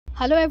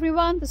Hello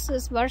everyone, this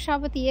is Varsha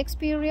with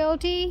EXP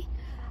Realty.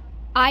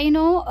 I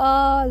know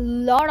a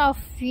lot of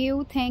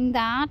you think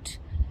that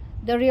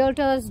the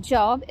realtor's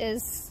job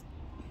is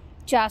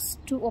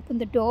just to open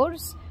the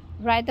doors,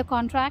 write the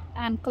contract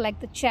and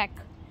collect the check.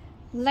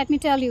 Let me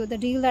tell you, the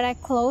deal that I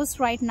closed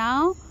right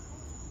now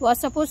was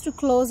supposed to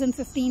close in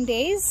 15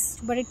 days,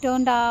 but it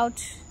turned out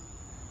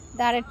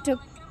that it took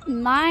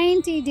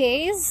 90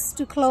 days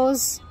to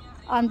close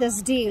on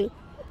this deal.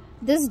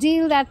 This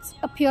deal that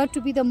appeared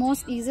to be the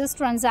most easiest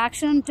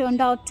transaction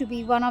turned out to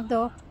be one of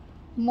the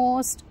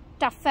most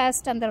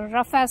toughest and the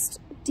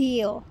roughest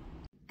deal.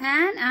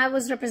 And I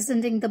was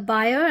representing the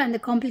buyer, and the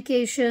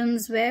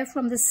complications were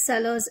from the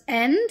seller's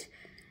end.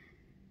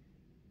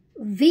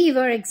 We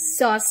were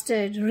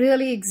exhausted,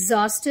 really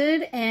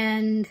exhausted,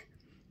 and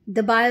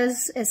the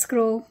buyer's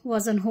escrow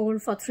was on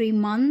hold for 3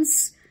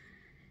 months.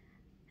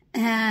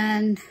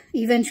 And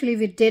eventually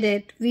we did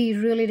it. We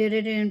really did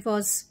it, and it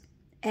was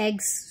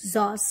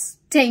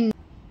exhausting.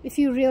 If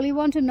you really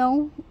want to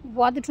know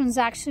what the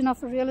transaction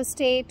of a real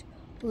estate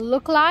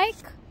look like,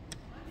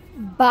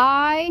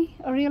 buy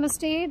a real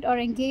estate or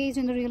engage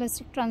in the real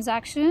estate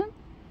transaction.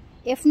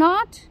 If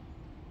not,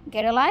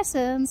 get a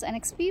license and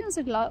experience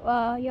it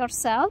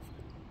yourself,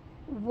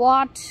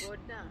 what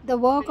the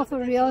work of a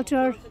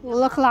realtor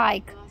look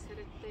like.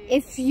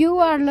 If you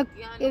are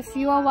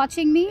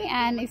watching me,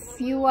 and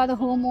if you are the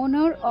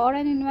homeowner or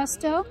an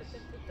investor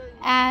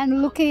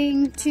and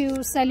looking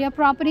to sell your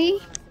property,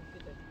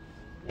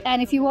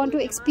 and if you want to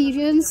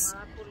experience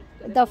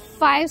the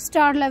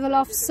 5-star level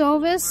of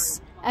service,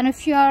 and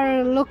if you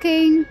are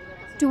looking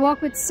to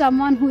work with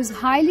someone who is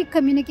highly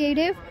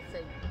communicative,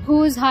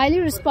 who is highly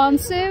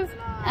responsive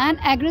and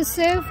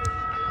aggressive,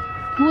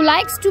 who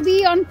likes to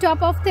be on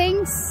top of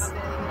things,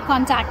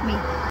 contact me.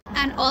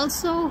 And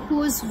also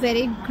who is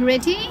very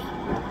gritty,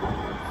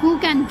 who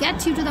can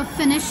get you to the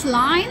finish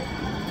line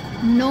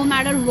no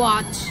matter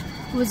what,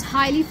 who is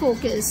highly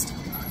focused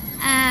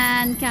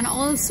and can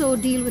also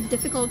deal with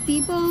difficult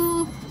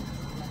people.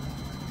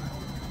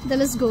 The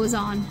list goes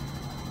on.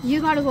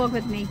 You got to work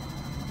with me.